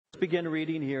begin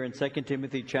reading here in 2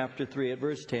 Timothy chapter 3 at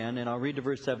verse 10, and I'll read to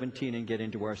verse 17 and get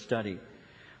into our study.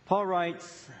 Paul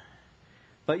writes,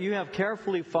 "But you have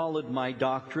carefully followed my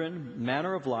doctrine,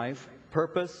 manner of life,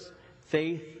 purpose,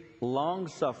 faith,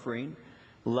 long-suffering,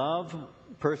 love,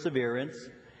 perseverance,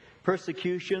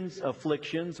 persecutions,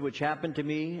 afflictions, which happened to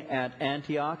me at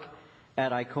Antioch,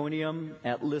 at Iconium,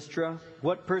 at Lystra,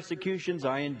 what persecutions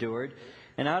I endured,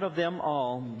 and out of them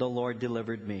all the Lord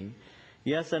delivered me.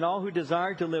 Yes, and all who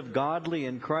desire to live godly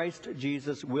in Christ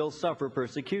Jesus will suffer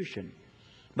persecution.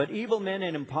 But evil men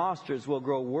and impostors will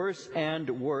grow worse and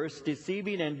worse,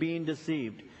 deceiving and being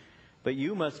deceived. But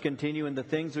you must continue in the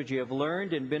things which you have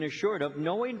learned and been assured of,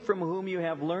 knowing from whom you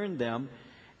have learned them,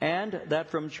 and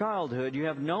that from childhood you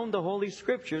have known the Holy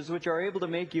Scriptures, which are able to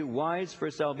make you wise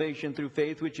for salvation through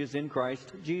faith which is in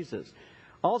Christ Jesus.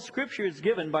 All Scripture is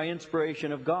given by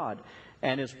inspiration of God,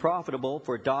 and is profitable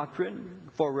for doctrine,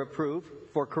 for reproof,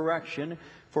 for correction,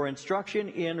 for instruction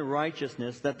in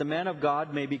righteousness, that the man of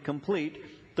God may be complete,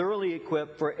 thoroughly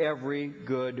equipped for every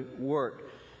good work."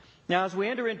 Now, as we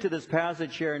enter into this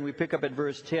passage here and we pick up at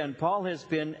verse 10, Paul has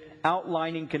been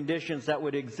outlining conditions that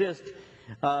would exist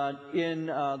in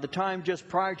the time just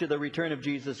prior to the return of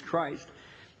Jesus Christ.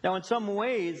 Now, in some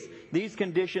ways, these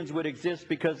conditions would exist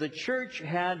because the church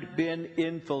had been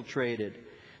infiltrated.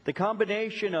 The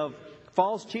combination of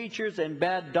false teachers and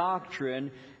bad doctrine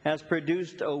has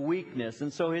produced a weakness.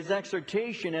 And so his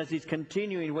exhortation as he's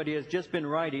continuing what he has just been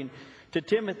writing to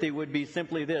Timothy would be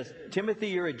simply this: Timothy,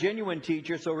 you're a genuine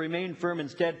teacher, so remain firm and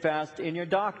steadfast in your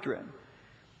doctrine.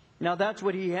 Now that's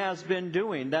what he has been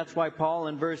doing. That's why Paul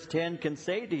in verse 10 can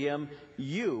say to him,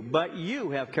 but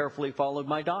you have carefully followed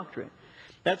my doctrine.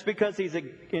 That's because he's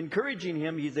encouraging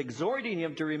him, he's exhorting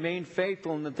him to remain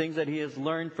faithful in the things that he has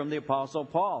learned from the Apostle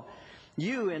Paul.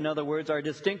 You, in other words, are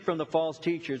distinct from the false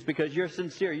teachers because you're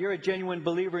sincere. You're a genuine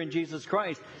believer in Jesus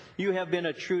Christ. You have been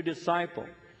a true disciple.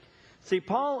 See,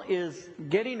 Paul is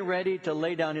getting ready to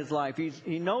lay down his life.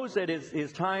 He knows that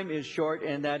his time is short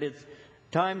and that it's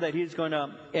time that he's going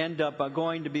to end up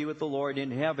going to be with the Lord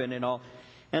in heaven and all.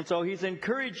 And so he's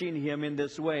encouraging him in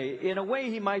this way. In a way,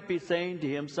 he might be saying to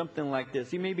him something like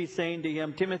this. He may be saying to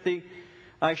him, Timothy,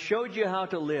 I showed you how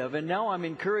to live, and now I'm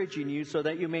encouraging you so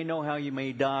that you may know how you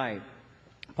may die.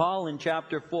 Paul in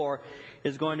chapter 4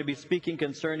 is going to be speaking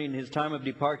concerning his time of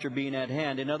departure being at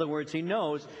hand. In other words, he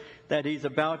knows that he's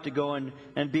about to go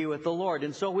and be with the Lord.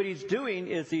 And so what he's doing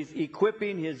is he's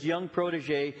equipping his young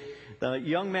protege, the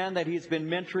young man that he's been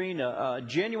mentoring, a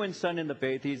genuine son in the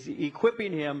faith. He's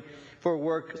equipping him for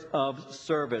work of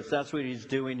service. That's what he's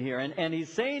doing here. And he's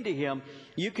saying to him,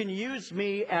 you can use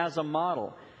me as a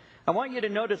model. I want you to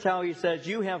notice how he says,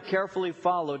 you have carefully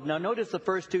followed. Now notice the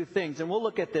first two things, and we'll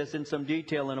look at this in some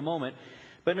detail in a moment.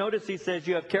 But notice he says,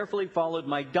 you have carefully followed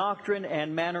my doctrine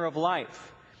and manner of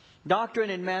life.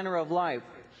 Doctrine and manner of life.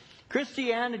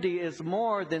 Christianity is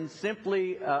more than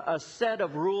simply a set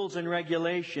of rules and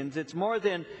regulations. It's more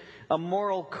than a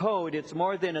moral code. It's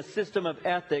more than a system of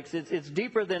ethics. It's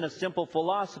deeper than a simple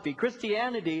philosophy.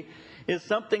 Christianity is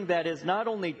something that is not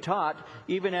only taught,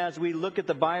 even as we look at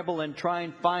the Bible and try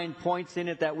and find points in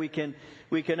it that we can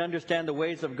understand the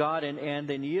ways of God and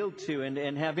then yield to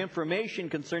and have information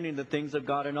concerning the things of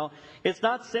God and all. It's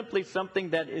not simply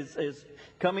something that is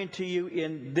coming to you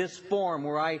in this form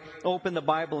where I open the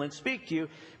Bible and speak to you,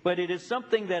 but it is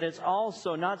something that is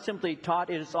also not simply taught,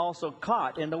 it is also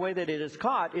caught. And the way that it is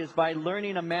caught is by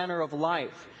learning a manner of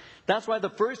life. That's why the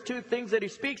first two things that he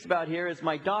speaks about here is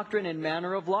my doctrine and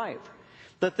manner of life.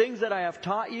 The things that I have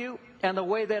taught you and the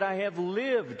way that I have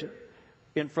lived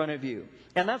in front of you.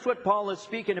 And that's what Paul is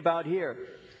speaking about here.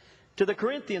 To the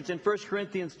Corinthians in 1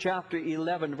 Corinthians chapter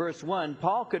 11 verse 1,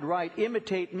 Paul could write,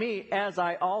 imitate me as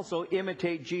I also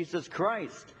imitate Jesus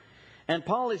Christ. And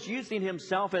Paul is using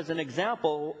himself as an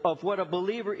example of what a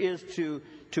believer is to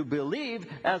believe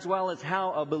as well as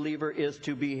how a believer is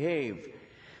to behave.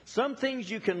 Some things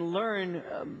you can learn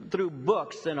through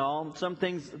books and all. Some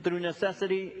things through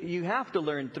necessity you have to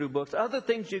learn through books. Other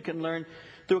things you can learn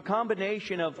through a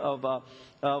combination of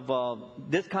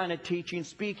this kind of teaching,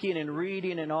 speaking and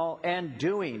reading and all, and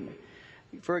doing.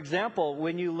 For example,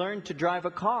 when you learn to drive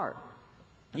a car,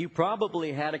 you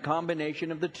probably had a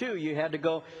combination of the two. You had to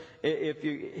go,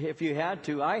 if you had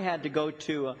to, I had to go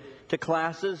to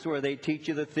classes where they teach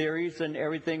you the theories and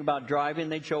everything about driving.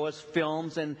 They'd show us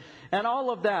films and all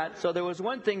of that. So there was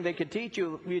one thing they could teach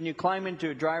you. When you climb into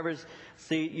a driver's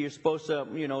seat, you're supposed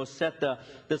to, set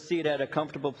the seat at a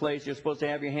comfortable place. You're supposed to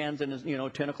have your hands in,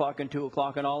 10 o'clock and 2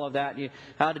 o'clock and all of that.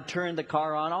 How to turn the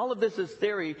car on. All of this is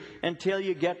theory until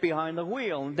you get behind the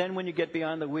wheel. And then when you get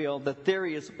behind the wheel, the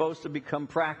theory is supposed to become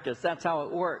practical. practice. That's how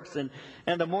it works. And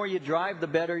the more you drive, the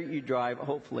better you drive,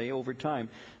 hopefully, over time.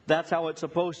 That's how it's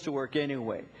supposed to work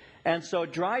anyway. And so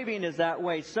driving is that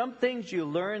way. Some things you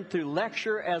learn through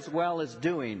lecture as well as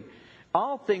doing.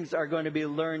 All things are going to be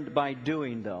learned by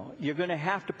doing, though. You're going to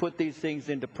have to put these things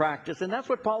into practice. And that's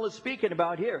what Paul is speaking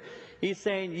about here. He's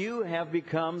saying you have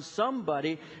become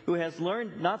somebody who has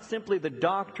learned not simply the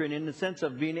doctrine in the sense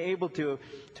of being able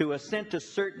to assent to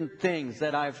certain things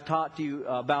that I've taught you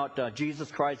about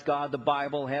Jesus Christ, God, the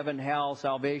Bible, heaven, hell,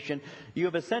 salvation. You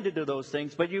have assented to those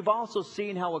things, but you've also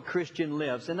seen how a Christian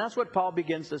lives. And that's what Paul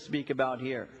begins to speak about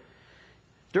here.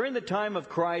 During the time of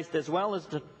Christ, as well as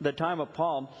the time of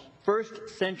Paul,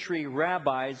 first century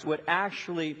rabbis would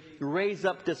actually raise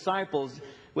up disciples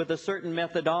with a certain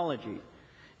methodology.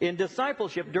 In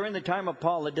discipleship, during the time of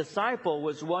Paul, a disciple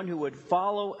was one who would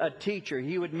follow a teacher.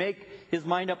 He would make his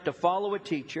mind up to follow a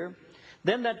teacher.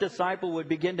 Then that disciple would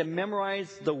begin to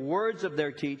memorize the words of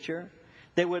their teacher.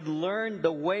 They would learn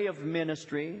the way of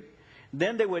ministry.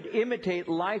 Then they would imitate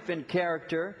life and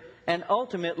character. And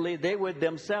ultimately, they would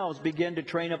themselves begin to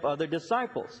train up other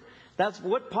disciples. That's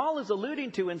what Paul is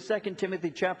alluding to in 2 Timothy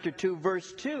chapter 2,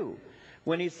 verse 2.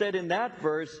 When he said in that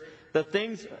verse, the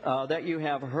things that you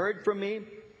have heard from me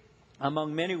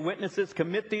among many witnesses,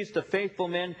 commit these to faithful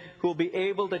men who will be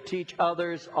able to teach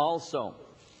others also.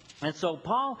 And so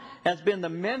Paul has been the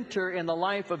mentor in the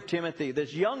life of Timothy.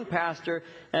 This young pastor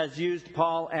has used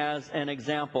Paul as an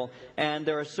example. And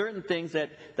there are certain things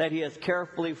that he has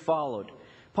carefully followed.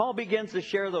 Paul begins to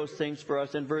share those things for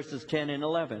us in verses 10 and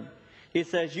 11. He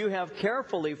says, you have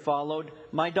carefully followed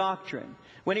my doctrine.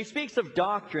 When he speaks of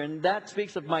doctrine, that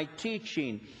speaks of my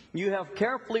teaching. You have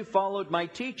carefully followed my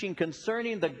teaching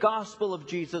concerning the gospel of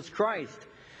Jesus Christ.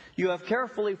 You have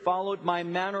carefully followed my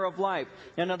manner of life.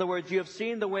 In other words, you have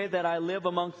seen the way that I live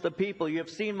amongst the people. You have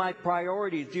seen my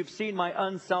priorities. You've seen my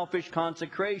unselfish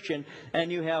consecration.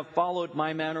 And you have followed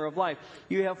my manner of life.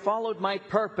 You have followed my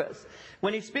purpose.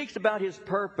 When he speaks about his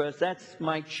purpose, that's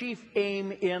my chief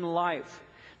aim in life.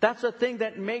 That's the thing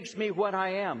that makes me what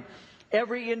I am.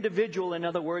 Every individual, in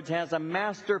other words, has a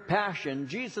master passion.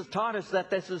 Jesus taught us that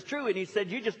this is true, and he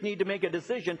said you just need to make a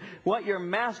decision what your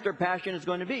master passion is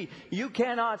going to be. You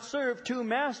cannot serve two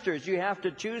masters. You have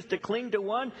to choose to cling to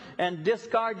one and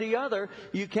discard the other.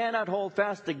 You cannot hold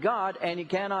fast to God, and you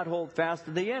cannot hold fast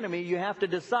to the enemy. You have to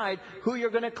decide who you're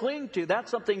going to cling to. That's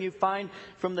something you find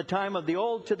from the time of the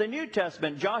Old to the New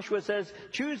Testament. Joshua says,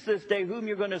 choose this day whom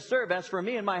you're going to serve. As for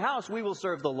me and my house, we will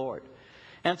serve the Lord.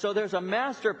 And so there's a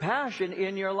master passion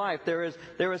in your life. There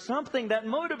is something that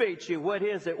motivates you. What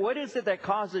is it? What is it that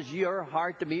causes your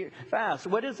heart to beat fast?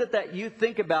 What is it that you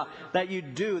think about, that you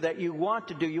do, that you want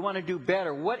to do? You want to do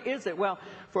better. What is it? Well,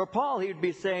 for Paul, he would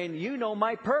be saying, you know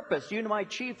my purpose. You know my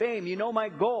chief aim. You know my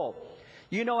goal.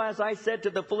 You know, as I said to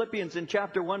the Philippians in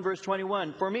chapter 1, verse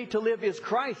 21, for me to live is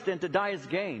Christ and to die is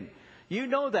gain. You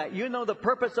know that. You know the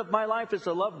purpose of my life is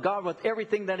to love God with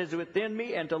everything that is within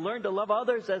me and to learn to love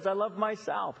others as I love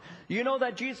myself. You know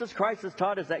that Jesus Christ has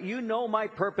taught us that. You know my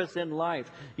purpose in life.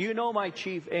 You know my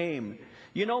chief aim.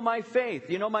 You know my faith.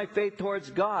 You know my faith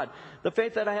towards God. The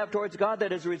faith that I have towards God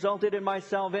that has resulted in my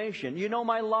salvation. You know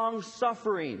my long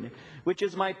suffering, which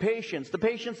is my patience. The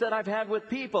patience that I've had with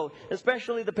people,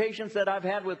 especially the patience that I've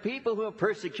had with people who have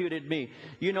persecuted me.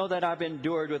 You know that I've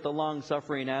endured with a long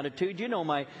suffering attitude. You know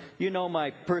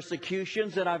my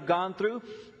persecutions that I've gone through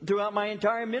throughout my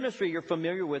entire ministry. You're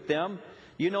familiar with them.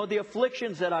 You know the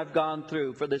afflictions that I've gone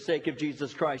through for the sake of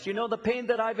Jesus Christ. You know the pain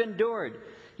that I've endured.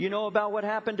 You know about what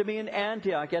happened to me in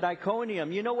Antioch, at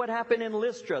Iconium. You know what happened in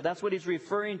Lystra. That's what he's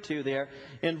referring to there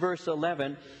in verse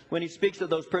 11 when he speaks of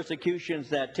those persecutions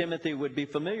that Timothy would be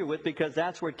familiar with, because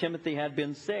that's where Timothy had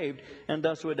been saved and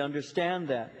thus would understand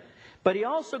that. But he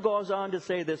also goes on to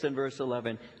say this in verse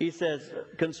 11. He says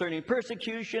concerning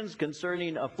persecutions,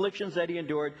 concerning afflictions that he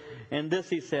endured, and this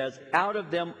he says, out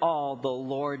of them all the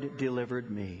Lord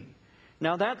delivered me.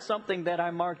 Now that's something that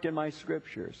I marked in my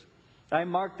scriptures. I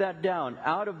marked that down.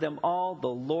 Out of them all, the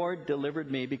Lord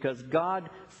delivered me, because God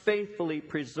faithfully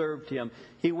preserved him.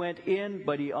 He went in,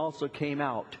 but he also came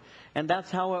out. And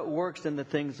that's how it works in the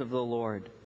things of the Lord.